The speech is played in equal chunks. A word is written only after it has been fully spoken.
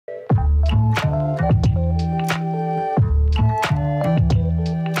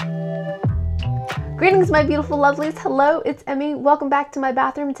Greetings, my beautiful lovelies. Hello, it's Emmy. Welcome back to my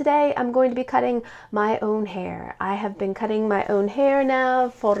bathroom. Today I'm going to be cutting my own hair. I have been cutting my own hair now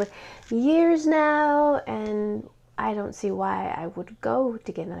for years now, and I don't see why I would go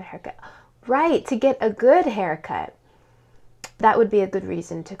to get another haircut. Right, to get a good haircut. That would be a good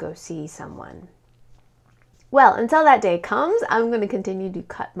reason to go see someone. Well, until that day comes, I'm going to continue to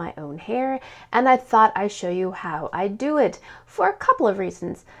cut my own hair, and I thought I'd show you how I do it for a couple of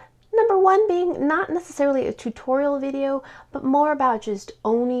reasons. Number one being not necessarily a tutorial video, but more about just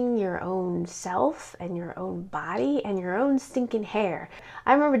owning your own self and your own body and your own stinking hair.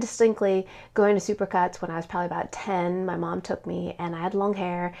 I remember distinctly going to Supercuts when I was probably about 10. My mom took me and I had long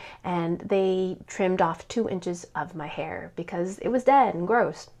hair and they trimmed off 2 inches of my hair because it was dead and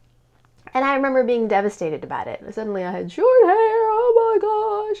gross. And I remember being devastated about it. Suddenly I had short hair,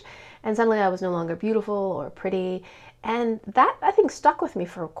 oh my gosh. And suddenly I was no longer beautiful or pretty. And that, I think, stuck with me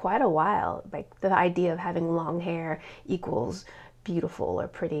for quite a while. Like the idea of having long hair equals beautiful or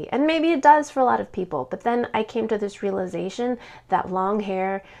pretty. And maybe it does for a lot of people. But then I came to this realization that long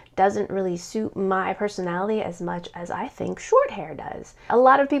hair doesn't really suit my personality as much as I think short hair does. A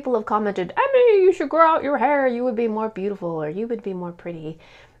lot of people have commented, Emmy, you should grow out your hair. You would be more beautiful or you would be more pretty.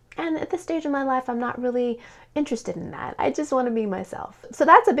 And at this stage of my life, I'm not really interested in that. I just want to be myself. So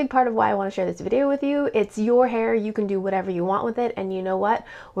that's a big part of why I want to share this video with you. It's your hair. You can do whatever you want with it. And you know what?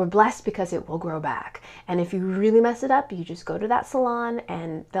 We're blessed because it will grow back. And if you really mess it up, you just go to that salon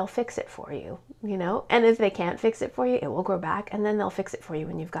and they'll fix it for you, you know? And if they can't fix it for you, it will grow back and then they'll fix it for you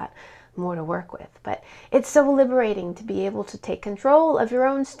when you've got more to work with. But it's so liberating to be able to take control of your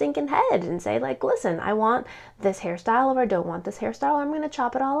own stinking head and say, like, listen, I want this hairstyle, or I don't want this hairstyle, I'm going to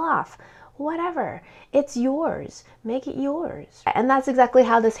chop it all off. Whatever. It's yours. Make it yours. And that's exactly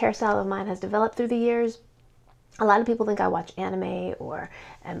how this hairstyle of mine has developed through the years. A lot of people think I watch anime or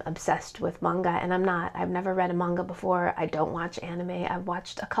am obsessed with manga, and I'm not. I've never read a manga before. I don't watch anime. I've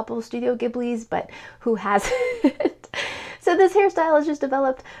watched a couple of Studio Ghiblis, but who hasn't? So this hairstyle is just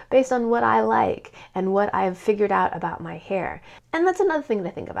developed based on what I like and what I've figured out about my hair. And that's another thing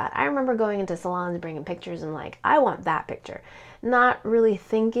to think about. I remember going into salons, bringing pictures, and like, I want that picture. Not really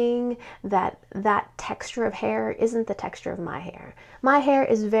thinking that that texture of hair isn't the texture of my hair. My hair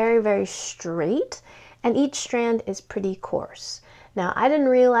is very, very straight, and each strand is pretty coarse. Now, I didn't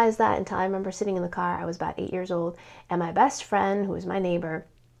realize that until I remember sitting in the car. I was about 8 years old, and my best friend, who was my neighbor,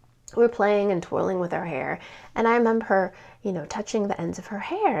 we were playing and twirling with our hair, and I remember her, you know, touching the ends of her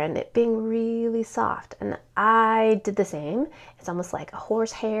hair and it being really soft. And I did the same. It's almost like a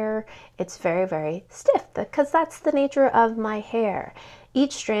horse hair. It's very, very stiff because that's the nature of my hair.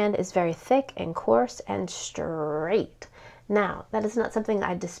 Each strand is very thick and coarse and straight. Now, that is not something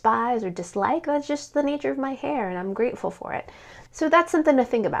I despise or dislike. That's just the nature of my hair, and I'm grateful for it. So that's something to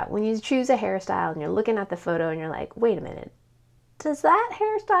think about when you choose a hairstyle and you're looking at the photo and you're like, wait a minute. Does that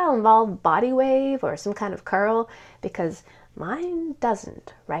hairstyle involve body wave or some kind of curl? Because mine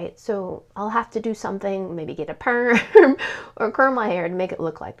doesn't, right? So I'll have to do something, maybe get a perm or curl my hair to make it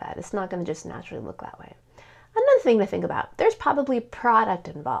look like that. It's not going to just naturally look that way. Another thing to think about, there's probably product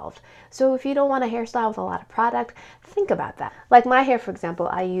involved. So if you don't want a hairstyle with a lot of product, think about that. Like my hair, for example,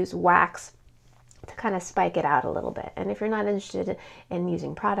 I use wax to kind of spike it out a little bit. And if you're not interested in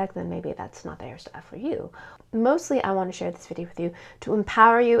using product, then maybe that's not the hairstyle for you. Mostly, I want to share this video with you to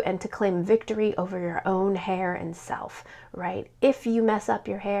empower you and to claim victory over your own hair and self, right? If you mess up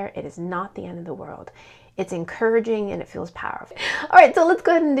your hair, it is not the end of the world. It's encouraging and it feels powerful. All right, so let's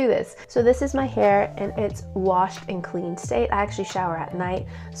go ahead and do this. So this is my hair and it's washed and clean state. I actually shower at night,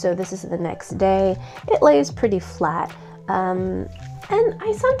 so this is the next day. It lays pretty flat. And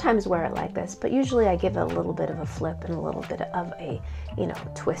I sometimes wear it like this, but usually I give it a little bit of a flip and a little bit of a, you know,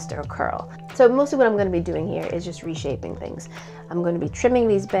 twist or curl. So mostly what I'm going to be doing here is just reshaping things. I'm going to be trimming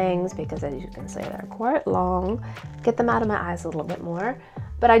these bangs because, as you can see, they're quite long. Get them out of my eyes a little bit more,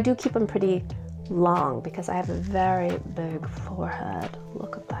 but I do keep them pretty long because I have a very big forehead.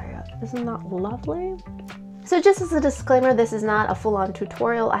 Look at that. Isn't that lovely? So just as a disclaimer, this is not a full-on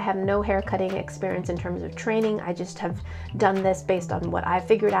tutorial. I have no hair cutting experience in terms of training. I just have done this based on what I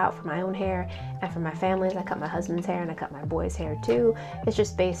figured out for my own hair and for my family's. I cut my husband's hair and I cut my boy's hair too. It's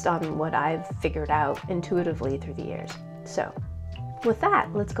just based on what I've figured out intuitively through the years. So with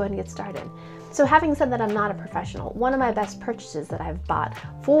that, let's go ahead and get started. So having said that I'm not a professional, one of my best purchases that I've bought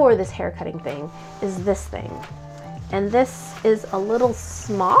for this hair cutting thing is this thing. And this is a little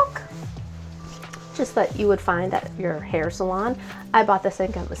smock, just that you would find at your hair salon. I bought this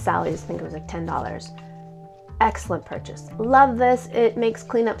thing at Sally's, I think it was like $10. excellent purchase. Love this. It makes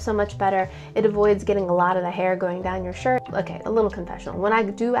cleanup so much better. It avoids getting a lot of the hair going down your shirt. Okay, a little confessional. When I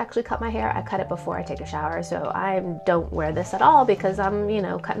do actually cut my hair, I cut it before I take a shower. So I don't wear this at all because I'm, you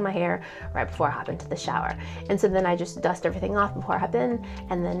know, cutting my hair right before I hop into the shower. And so then I just dust everything off before I hop in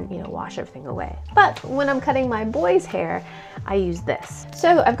and then, you know, wash everything away. But when I'm cutting my boy's hair, I use this.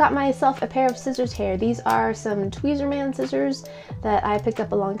 So I've got myself a pair of scissors here. These are some Tweezerman scissors that I picked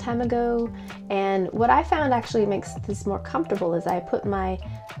up a long time ago. And what I found actually makes this more comfortable is I put my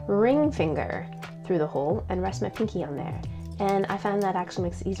ring finger through the hole and rest my pinky on there. And I found that actually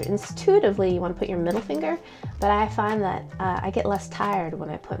makes it easier. Intuitively, you want to put your middle finger, but I find that I get less tired when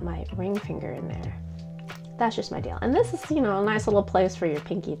I put my ring finger in there. That's just my deal. And this is, you know, a nice little place for your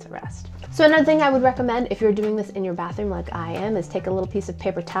pinky to rest. So another thing I would recommend if you're doing this in your bathroom like I am is take a little piece of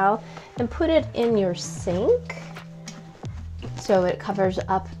paper towel and put it in your sink. So it covers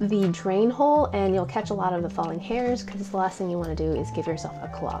up the drain hole and you'll catch a lot of the falling hairs because the last thing you want to do is give yourself a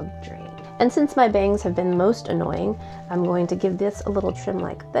clogged drain. And since my bangs have been most annoying, I'm going to give this a little trim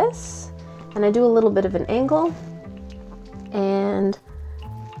like this. And I do a little bit of an angle and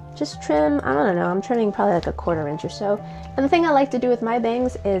just trim, I don't know, I'm trimming probably like a 1/4 inch or so. And the thing I like to do with my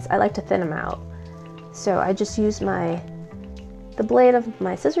bangs is I like to thin them out. So I just use the blade of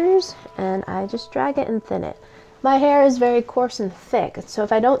my scissors and I just drag it and thin it. My hair is very coarse and thick, so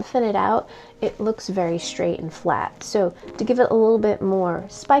if I don't thin it out, it looks very straight and flat. So to give it a little bit more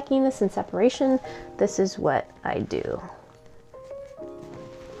spikiness and separation, this is what I do.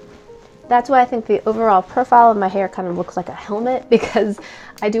 That's why I think the overall profile of my hair kind of looks like a helmet, because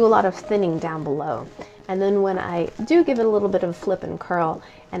I do a lot of thinning down below. And then when I do give it a little bit of flip and curl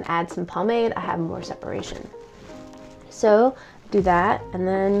and add some pomade, I have more separation. So do that, and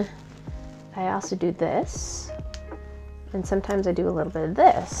then I also do this. And sometimes I do a little bit of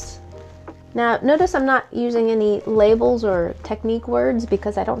this. Now, notice I'm not using any labels or technique words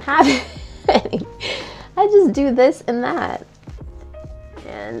because I don't have any. I just do this and that.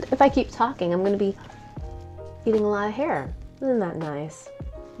 And if I keep talking, I'm going to be eating a lot of hair. Isn't that nice?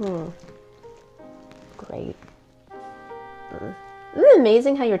 Great. Isn't it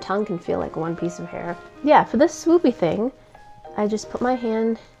amazing how your tongue can feel like one piece of hair? Yeah, for this swoopy thing, I just put my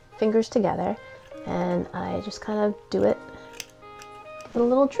fingers together and I just kind of do it with a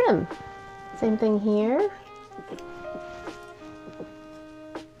little trim. Same thing here.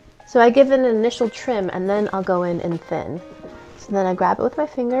 So I give it an initial trim and then I'll go in and thin. So then I grab it with my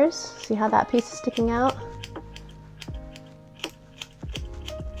fingers. See how that piece is sticking out?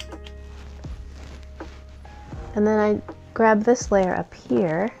 And then I grab this layer up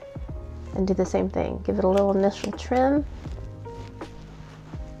here and do the same thing. Give it a little initial trim.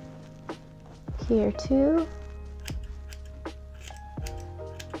 Here too.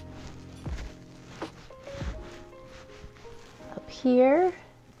 Up here.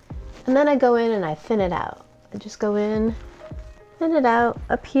 And then I go in and I thin it out. I just go in, thin it out.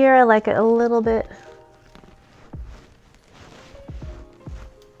 Up here I like it a little bit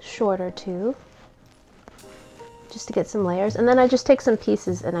shorter too, just to get some layers. And then I just take some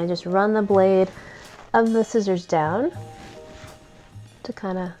pieces and I just run the blade of the scissors down to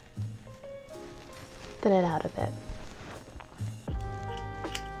kind of thin it out a bit.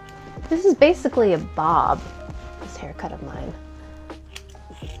 This is basically a bob, this haircut of mine.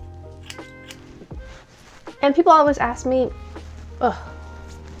 And people always ask me, ugh.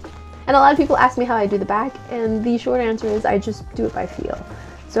 And a lot of people ask me how I do the back, and the short answer is I just do it by feel.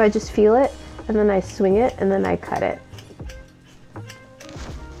 So I just feel it, and then I swing it, and then I cut it.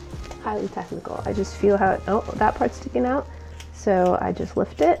 Highly technical. I just feel how it, oh, that part's sticking out. So I just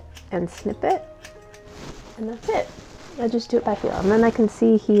lift it and snip it. And that's it. I just do it by feel. And then I can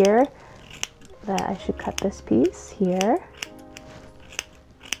see here that I should cut this piece here.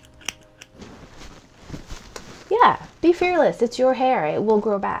 Yeah, be fearless. It's your hair. It will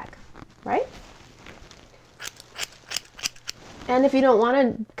grow back, right? And if you don't want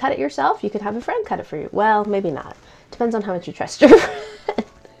to cut it yourself, you could have a friend cut it for you. Well, maybe not. Depends on how much you trust your friend.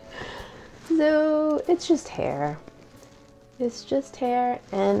 So it's just hair. It's just hair,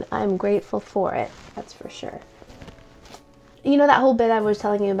 and I'm grateful for it, that's for sure. You know that whole bit I was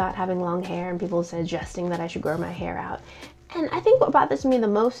telling you about having long hair and people suggesting that I should grow my hair out? And I think what bothers me the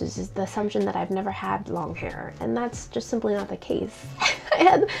most is the assumption that I've never had long hair, and that's just simply not the case. I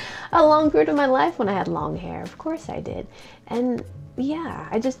had a long period of my life when I had long hair. Of course I did. And yeah,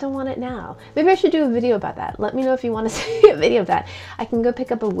 I just don't want it now. Maybe I should do a video about that. Let me know if you want to see a video of that. I can go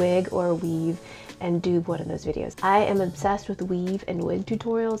pick up a wig or a weave and do one of those videos. I am obsessed with weave and wig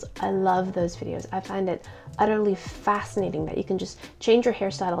tutorials. I love those videos. I find it utterly fascinating that you can just change your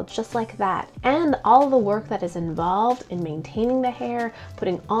hairstyle just like that. And all the work that is involved in maintaining the hair,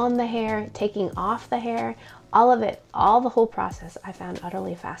 putting on the hair, taking off the hair, all of it, all the whole process, I found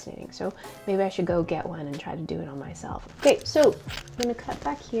utterly fascinating. So maybe I should go get one and try to do it on myself. Okay, so I'm gonna cut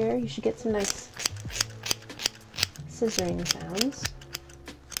back here. You should get some nice scissoring sounds.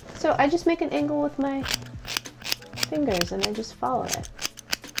 So I just make an angle with my fingers and I just follow it.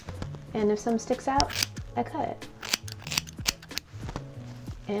 And if some sticks out, I cut it.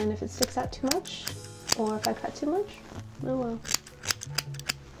 And if it sticks out too much, or if I cut too much, oh well.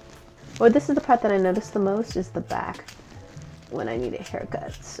 Or this is the part that I notice the most, is the back when I need a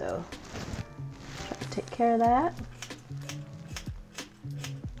haircut. So try to take care of that.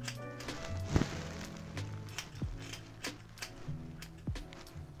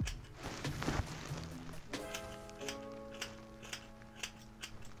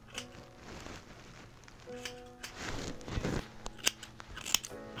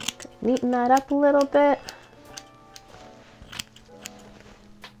 Neaten that up a little bit.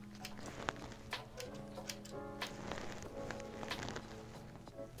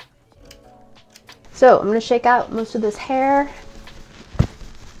 So I'm going to shake out most of this hair.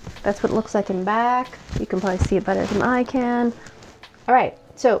 That's what it looks like in back. You can probably see it better than I can. All right,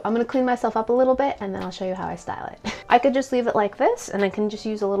 so I'm going to clean myself up a little bit and then I'll show you how I style it. I could just leave it like this and I can just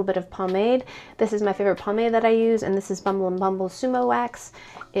use a little bit of pomade. This is my favorite pomade that I use, and this is Bumble and Bumble Sumo Wax.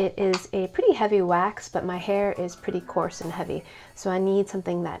 It is a pretty heavy wax, but my hair is pretty coarse and heavy, so I need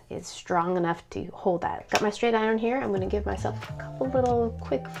something that is strong enough to hold that. Got my straight iron here. I'm going to give myself a couple little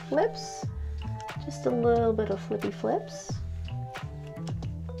quick flips. Just a little bit of flippy flips.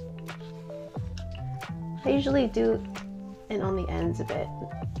 I usually do it on the ends a bit.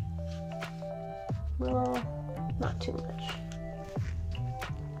 Well, not too much.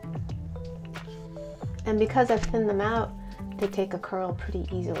 And because I've thinned them out, they take a curl pretty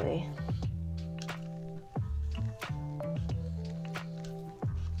easily.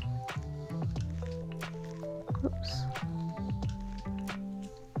 Oops.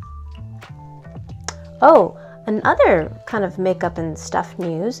 Oh, another kind of makeup and stuff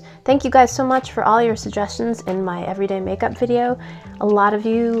news. Thank you guys so much for all your suggestions in my everyday makeup video. A lot of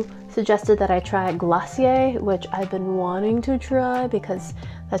you suggested that I try Glossier, which I've been wanting to try because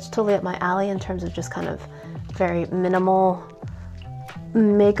that's totally up my alley in terms of just kind of very minimal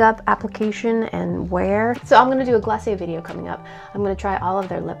makeup application and wear. So I'm gonna do a Glossier video coming up. I'm gonna try all of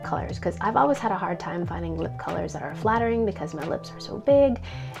their lip colors because I've always had a hard time finding lip colors that are flattering because my lips are so big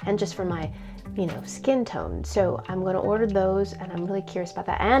and just for my, you know, skin tone. So I'm gonna order those and I'm really curious about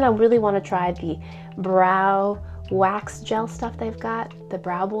that. And I really wanna try the brow wax gel stuff they've got. The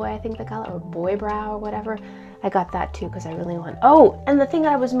Brow Boy, I think they call it, or Boy Brow or whatever. I got that too because I really want. Oh, and the thing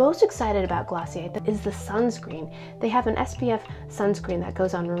that I was most excited about Glossier is the sunscreen. They have an SPF sunscreen that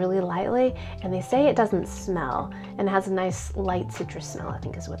goes on really lightly, and they say it doesn't smell and has a nice light citrus smell, I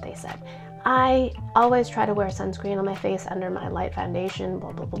think is what they said. I always try to wear sunscreen on my face under my light foundation,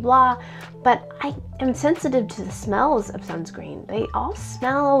 blah, blah, blah, blah, but I am sensitive to the smells of sunscreen. They all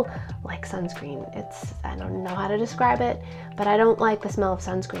smell like sunscreen. I don't know how to describe it, but I don't like the smell of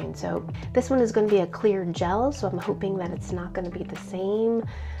sunscreen. So this one is going to be a clear gel, so I'm hoping that it's not going to be the same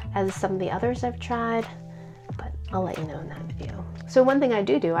as some of the others I've tried, but I'll let you know in that video. So one thing I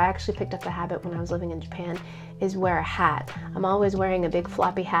do, I actually picked up the habit when I was living in Japan, is wear a hat. I'm always wearing a big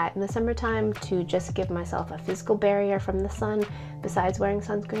floppy hat in the summertime to just give myself a physical barrier from the sun besides wearing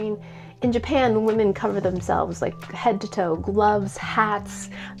sunscreen. In Japan, women cover themselves like head to toe, gloves, hats,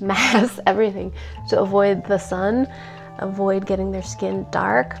 masks, everything to avoid the sun, avoid getting their skin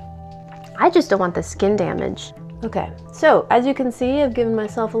dark. I just don't want the skin damage. Okay, so as you can see, I've given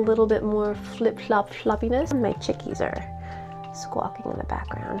myself a little bit more flip-flop floppiness. My chickies are squawking in the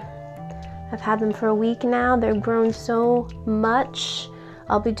background. I've had them for a week now. They've grown so much.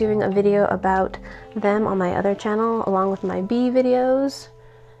 I'll be doing a video about them on my other channel along with my bee videos.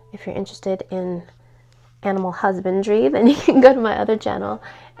 If you're interested in animal husbandry, then you can go to my other channel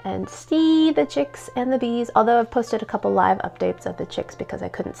and see the chicks and the bees. Although I've posted a couple live updates of the chicks because I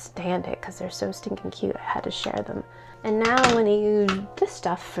couldn't stand it because they're so stinking cute. I had to share them. And now I'm going to use this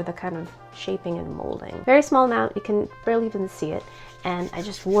stuff for the kind of shaping and molding. Very small amount, you can barely even see it. And I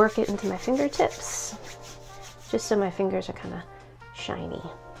just work it into my fingertips, just so my fingers are kind of shiny.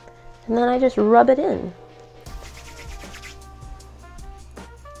 And then I just rub it in.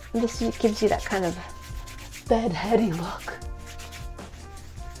 And this gives you that kind of bedheady look.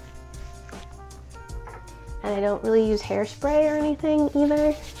 And I don't really use hairspray or anything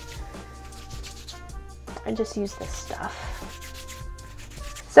either. I just use this stuff.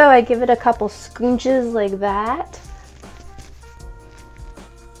 So I give it a couple scrunches like that.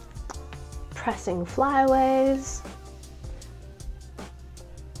 Pressing flyaways.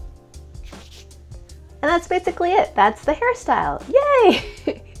 And that's basically it. That's the hairstyle.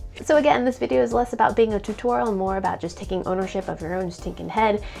 Yay! So again, this video is less about being a tutorial and more about just taking ownership of your own stinking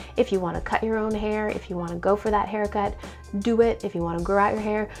head. If you want to cut your own hair, if you want to go for that haircut, do it. If you want to grow out your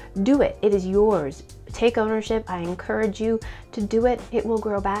hair, do it. It is yours. Take ownership. I encourage you to do it. It will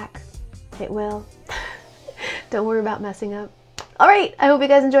grow back. It will. Don't worry about messing up. All right, I hope you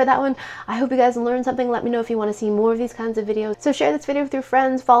guys enjoyed that one. I hope you guys learned something. Let me know if you want to see more of these kinds of videos. So share this video with your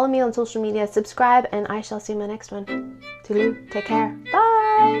friends, follow me on social media, subscribe, and I shall see you in my next one. Toodaloo, take care,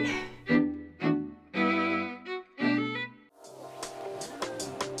 bye!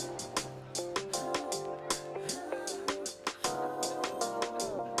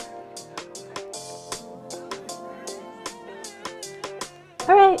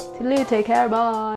 All right, toodaloo, take care, bye!